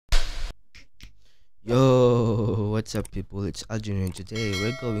Yo, what's up people? It's Algin and today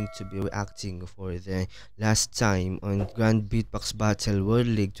we're going to be reacting for the last time on Grand Beatbox Battle World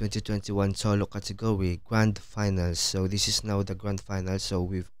League 2021 solo category Grand Finals. So this is now the Grand Finals, so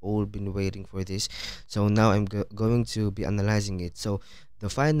we've all been waiting for this. So now I'm going to be analyzing it. So the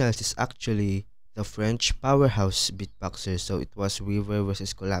finals is actually the French powerhouse beatboxers. So it was River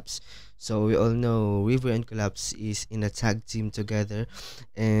versus Colaps. So we all know River and Colaps is in a tag team together,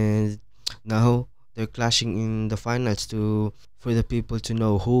 and now they're clashing in the finals to for the people to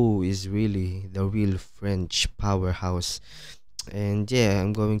know who is really the real French powerhouse. And yeah,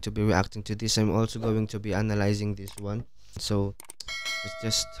 I'm going to be reacting to this. I'm also going to be analyzing this one. So let's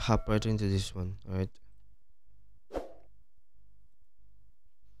just hop right into this one. All right.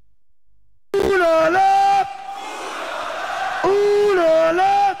 Ooh la la! Ooh la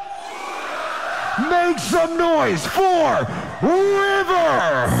la! Make some noise for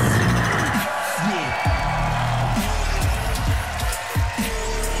River!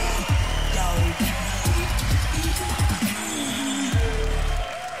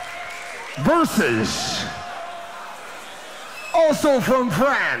 Versus, also from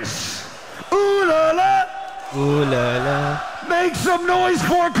France, ooh la la, Ooh la la. make some noise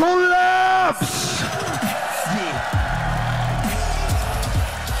for Colaps.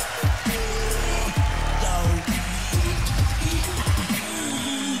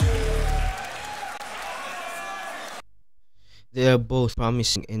 They are both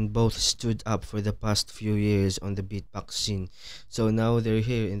promising and both stood up for the past few years on the beatbox scene. So now they're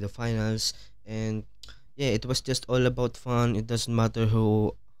here in the finals, and yeah, it was just all about fun. It doesn't matter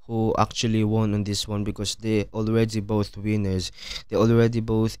who actually won on this one because they already both winners. They already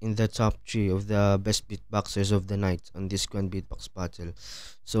both in the top 3 of the best beatboxers of the night on this Grand Beatbox battle.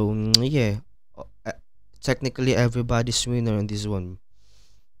 So yeah, technically everybody's winner on this one.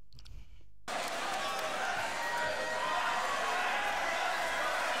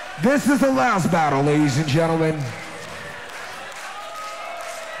 This is the last battle, ladies and gentlemen.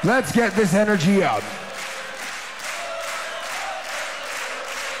 Let's get this energy up.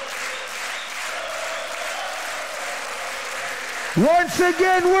 Once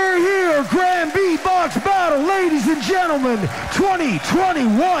again, we're here, Grand Beatbox Battle, ladies and gentlemen,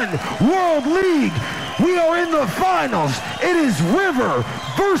 2021 World League. We are in the finals. It is River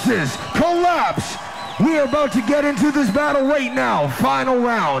versus Colaps. We are about to get into this battle right now. Final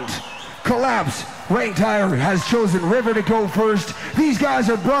round. Colaps, ranked higher, has chosen River to go first. These guys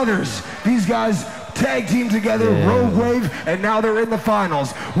are brothers. These guys tag team together, Yeah. Rogue Wave, and now they're in the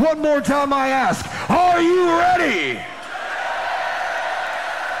finals. One more time I ask, are you ready?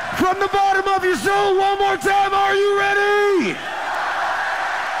 From the bottom of your soul, one more time, are you ready?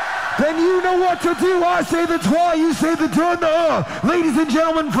 Then you know what to do. I say the trois, you say the deux, the ladies and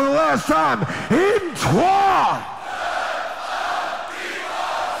gentlemen, for the last time, in trois.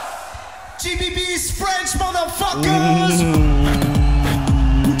 GBB's French motherfuckers!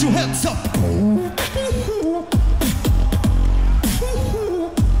 Put your hands up!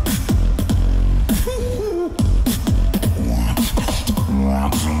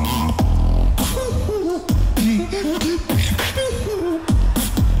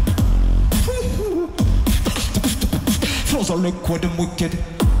 Flows are liquid and wicked.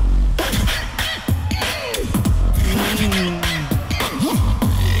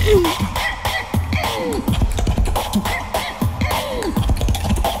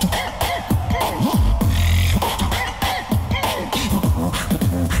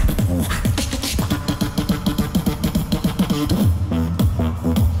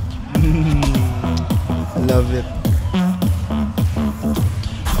 Love it.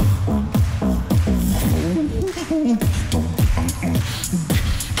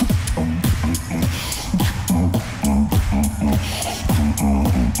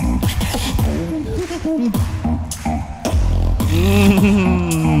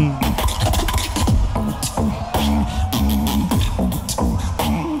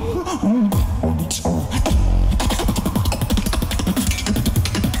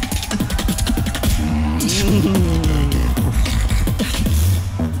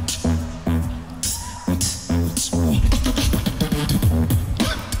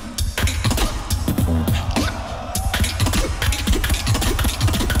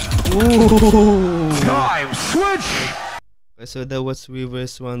 Ooh. Time switch. So that was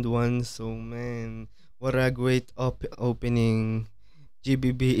River's round 1. So man, what a great opening.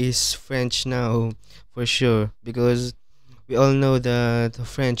 GBB is French now for sure, because we all know that the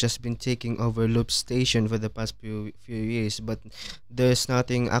French has been taking over loop station for the past few years, but there's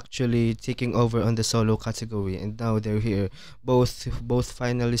nothing actually taking over on the solo category, and now they're here. Both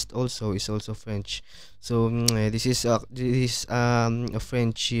finalists also is also French, so this is a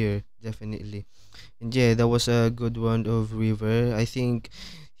French year definitely. And yeah, that was a good round of River. I think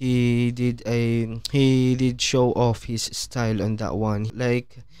he did show off his style on that one.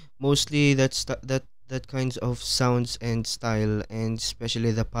 Like mostly that kinds of sounds and style, and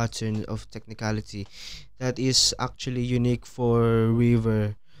especially the pattern of technicality, that is actually unique for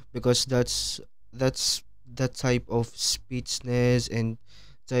River, because that's that type of speechness and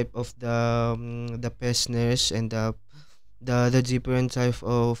type of the pestness and the different type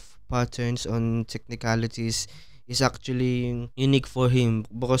of patterns on technicalities is actually unique for him,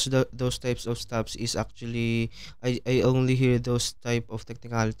 because those types of stuffs is actually I only hear those type of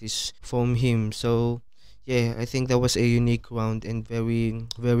technicalities from him. So yeah, I think that was a unique round and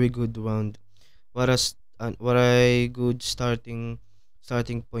very good round. What a good starting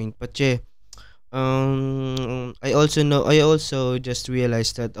point. But yeah, I also just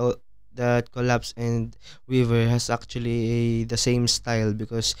realized that that Collapse and Weaver has actually the same style,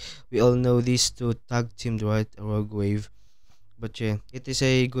 because we all know these two tag teamed, right? Rogue Wave. But yeah, it is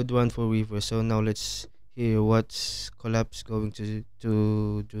a good one for Weaver. So now let's hear what Collapse going to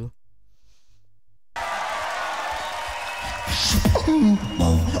do.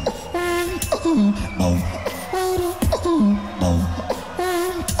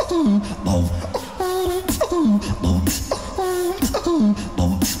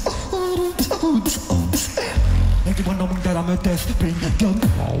 Everyone know that I'm a desperate gun.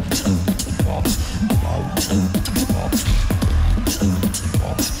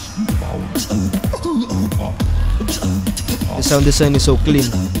 The sound design is so clean.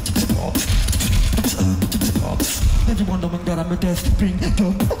 Everyone knowing that I'm a desperate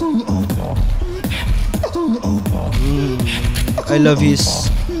gun. I love his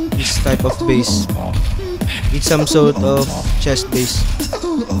type of bass. It's some sort of chest bass.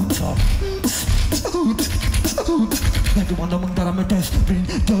 Everyone knowing that I'm a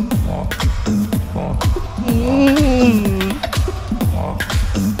desperate gun.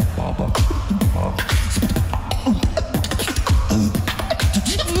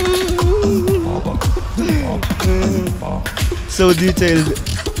 So detailed.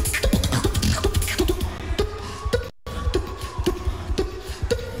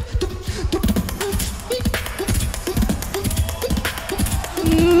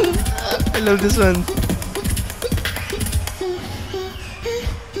 I love this one.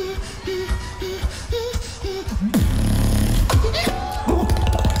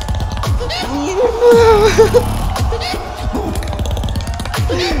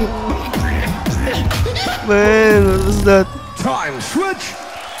 Man, what was that? Time switch.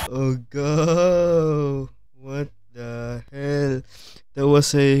 Oh go! What the hell? That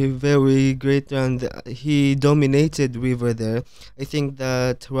was a very great round. He dominated River there. I think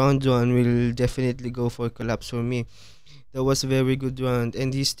that round one will definitely go for Collapse for me. That was a very good round,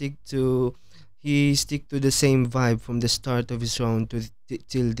 and he stick to the same vibe from the start of his round to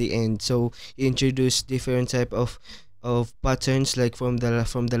till the end. So he introduced different type of patterns, like from the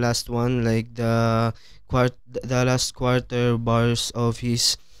last one, like the last quarter bars of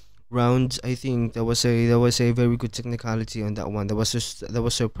his rounds. I think that was a very good technicality on that one. That was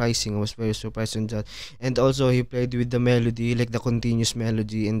surprising. I was very surprised on that. And also he played with the melody, like the continuous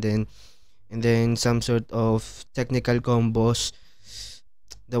melody, and then some sort of technical combos.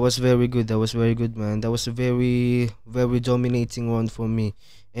 That was very good. That was very good, man. That was a very dominating round for me.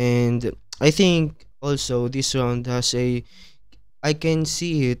 And I think also this round has a I can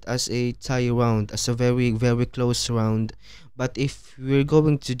see it as a tie round, as a very close round. But if we're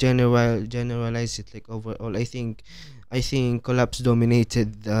going to generalize it like overall, I think Collapse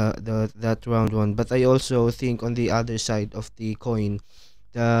dominated the that round one. But I also think on the other side of the coin,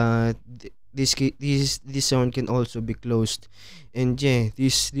 this round can also be closed. And yeah,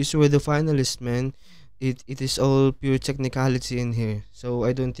 these were the finalists, man. It is all pure technicality in here. So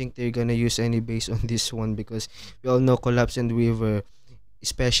I don't think they're gonna use any base on this one, because we all know Collapse and Weaver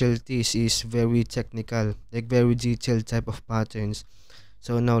specialties is very technical, like very detailed type of patterns.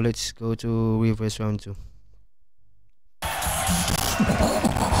 So now let's go to Weaver's round 2.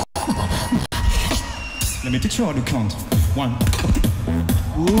 Let me teach you how to count. 1,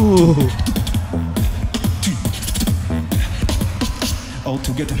 Ooh. 2, all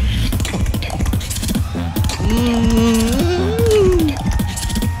together.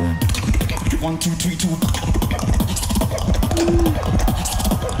 1, 2, 3, 2.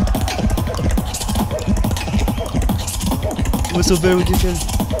 It was so very detailed.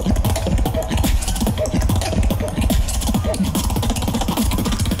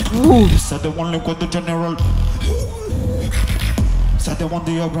 Ooh. Said they want look with the general. Said they want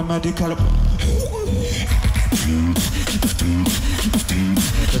the medical.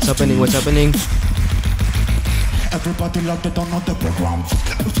 What's happening? What's happening? Everybody locked it on the program.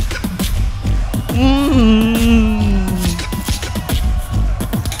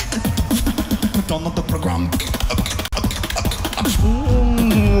 Down on the program.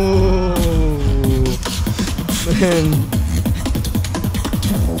 Man.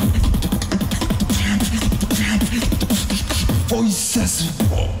 Voices.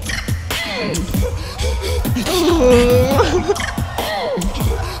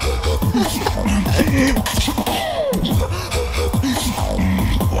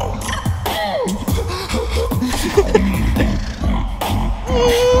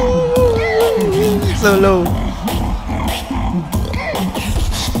 So low.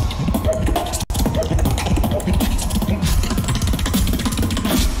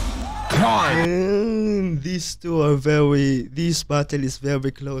 These two are this battle is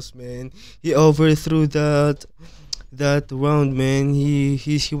very close, man. He overthrew that round, man.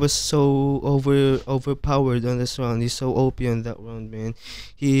 He was so overpowered on this round. He's so OP on that round, man.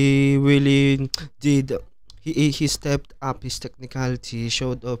 He really did. He stepped up his technicality. He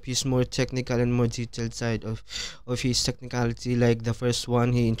showed up his more technical and more detailed side of his technicality. Like the first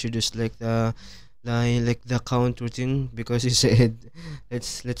one, he introduced like the count routine, because he said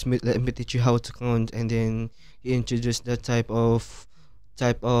let me teach you how to count, and then he introduced that type of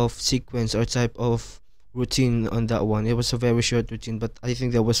sequence or type of routine on that one. It was a very short routine, but I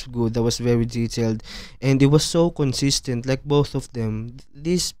think that was good. That was very detailed, and it was so consistent. Like both of them,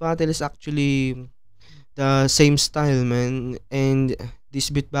 this battle is actually the same style, man, and this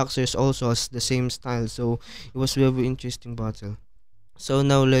beatboxers also has the same style, so it was very interesting battle. So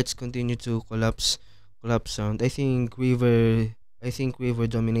now let's continue to collapse round. I think Weaver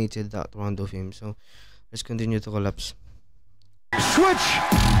dominated that round of him. So let's continue to collapse. Switch.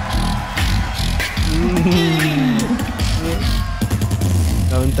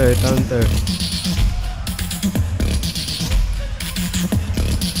 Counter.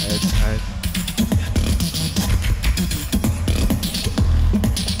 That's hard.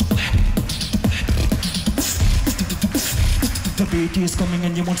 The beat is coming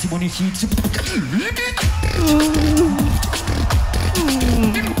and you want to see when it hits.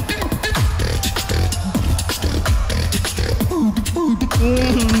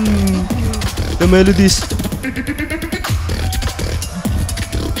 The melodies.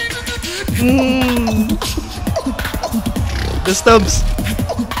 The stumps.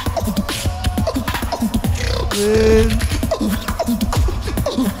 Man.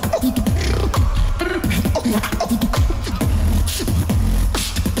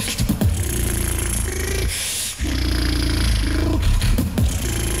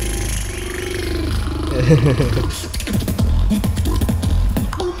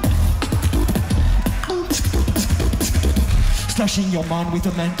 Slashing your man with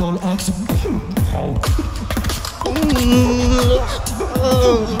a mental axe.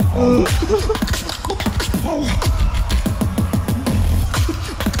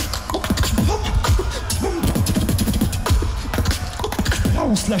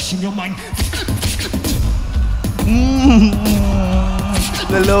 Slashing your mind.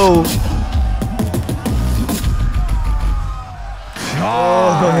 Hello.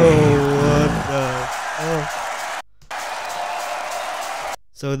 What the?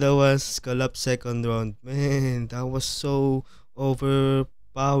 So that was Colaps second round. Man, that was so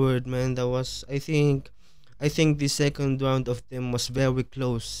overpowered, man. That was I think the second round of them was very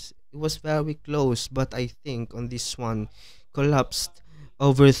close. It was very close, but I think on this one, Collapsed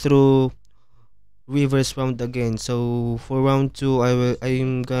overthrew Weaver's round again. So for round two,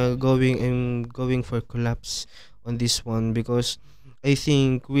 I'm going for Collapse on this one, because I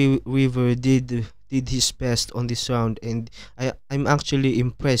think Weaver did his best on this round, and I'm actually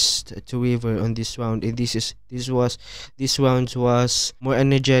impressed to Weaver on this round. And this round was more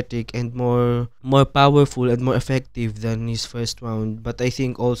energetic and more powerful and more effective than his first round. But I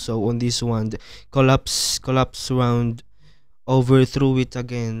think also on this one, the collapse round overthrew it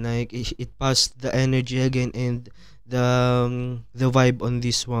again. Like it passed the energy again and the vibe on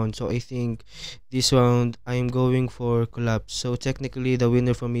this round. So I think this round I'm going for Collapse. So technically the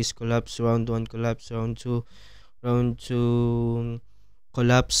winner for me is Collapse. Round 1 Collapse, round 2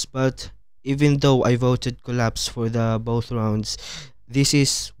 Collapse. But even though I voted Collapse for the both rounds, this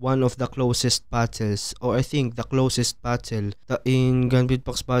is one of the closest battles, or I think the closest battle in Grand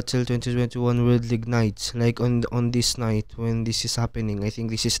Beatbox Battle 2021 World League nights. Like on this night when this is happening, I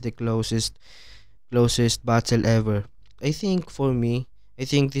think this is the closest battle ever. I think for me, I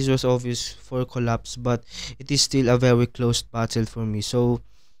think this was obvious for Collapse, but it is still a very close battle for me. So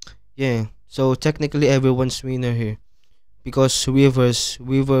yeah, so technically everyone's winner here, because Weaver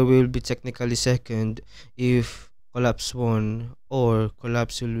will be technically second if Collapse won, or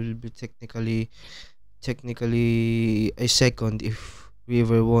Collapse will be technically a second if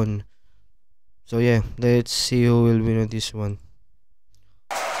Weaver won. So yeah, let's see who will win on this one.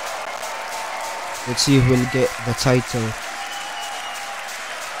 Let's see who will get the title.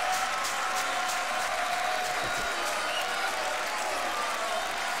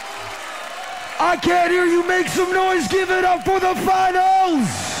 I can't hear you. Make some noise. Give it up for the finals.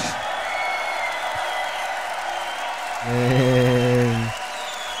 And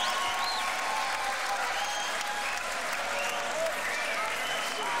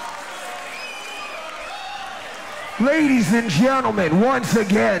Ladies and gentlemen, once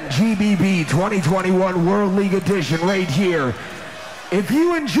again, GBB 2021 World League Edition right here. If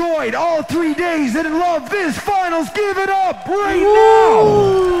you enjoyed all 3 days and love this finals, give it up right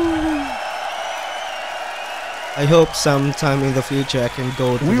now! I hope sometime in the future I can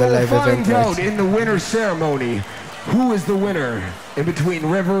go to We the will live event. find out in the winner's ceremony who is the winner in between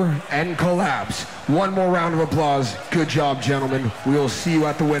River and Colaps. One more round of applause. Good job, gentlemen. We will see you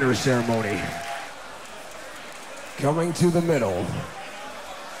at the winner's ceremony. Coming to the middle.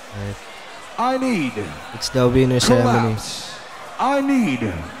 Right. I need It's the winner ceremony. Colaps. I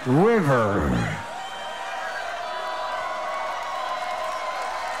need River.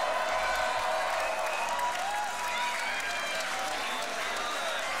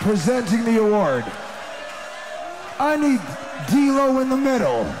 Presenting the award. I need D-Lo in the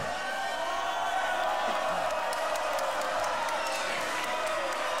middle.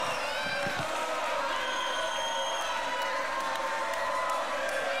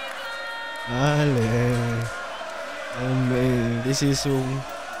 Ale. Oh man, this is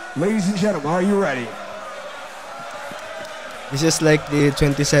Ladies and gentlemen, are you ready? this is like the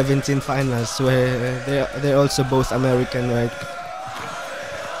 2017 finals where they're also both American, right?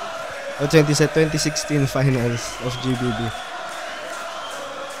 Or 2016 finals of GBB.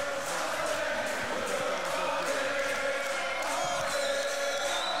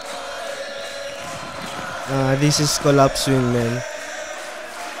 This is Colaps win, man.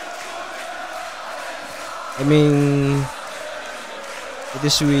 I mean, it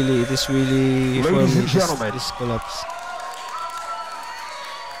is really for Ladies me, and gentlemen. this Colaps.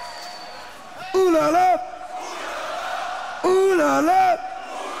 Ooh la la! Ooh la la!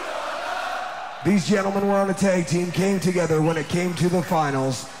 These gentlemen were on a tag team, came together when it came to the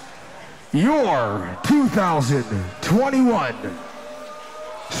finals. Your 2021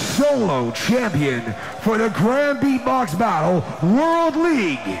 solo champion for the Grand Beatbox Battle World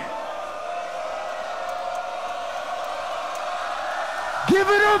League. Give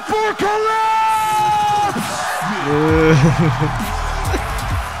it up for Colaps!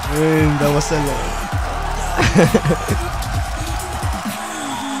 Man, that was a lot.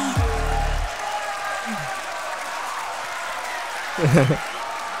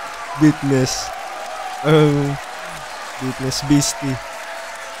 Beatness. Beatness Beastie.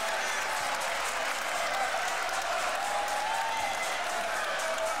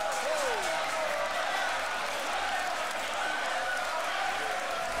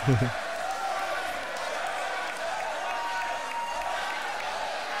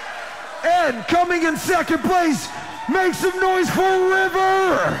 And coming in second place, make some noise for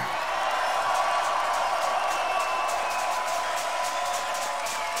River!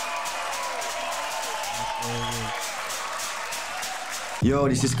 Yo,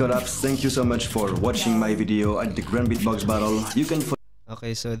 this is Colaps. Thank you so much for watching my video at the Grand Beatbox Battle. You can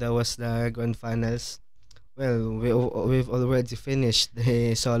Okay, so that was the grand finals. Well, we've already finished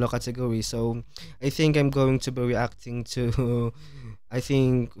the solo category, so I think I'm going to be reacting to. I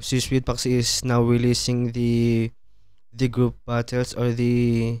think Swiss Beatbox is now releasing the group battles, or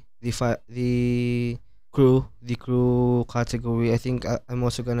the crew category. I think I'm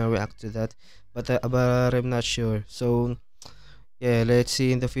also gonna react to that, but I'm not sure. So yeah, let's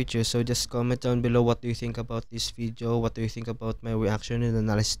see in the future. So just comment down below what do you think about this video, what do you think about my reaction and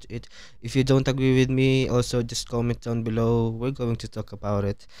analysis to it. If you don't agree with me, also just comment down below. We're going to talk about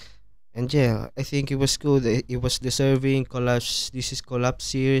it. And yeah, I think it was good. It was deserving. Collapse. This is Collapse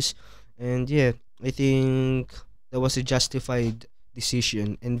series, and yeah, I think that was a justified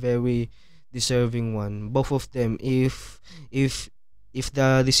decision and very deserving one. Both of them. If if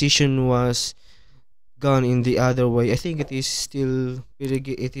the decision was gone in the other way, I think it is still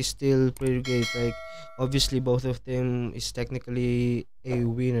pretty it is still pretty great. Like, obviously both of them is technically a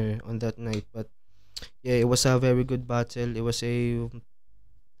winner on that night, but yeah, it was a very good battle. It was a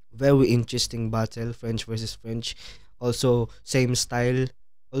very interesting battle, French versus French. Also same style,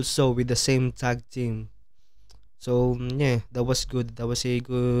 also with the same tag team. So yeah, that was good. That was a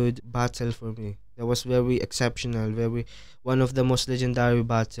good battle for me. That was very exceptional, very one of the most legendary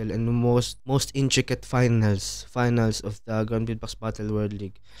battle and the most intricate finals of the Grand Beatbox Battle World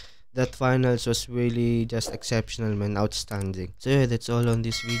League. That finals was really just exceptional, man, outstanding. So yeah, that's all on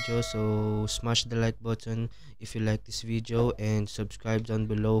this video. So smash the like button if you like this video and subscribe down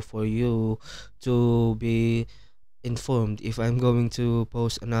below for you to be informed if I'm going to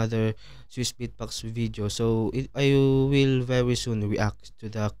post another Swiss Beatbox video. So I will very soon react to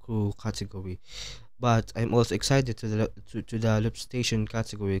the crew category. But I'm also excited to the loop station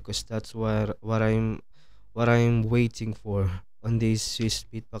category because that's what I'm waiting for on this Swiss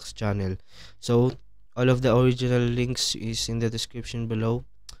Beatbox channel. So all of the original links is in the description below.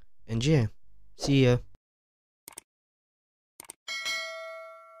 And yeah, see ya.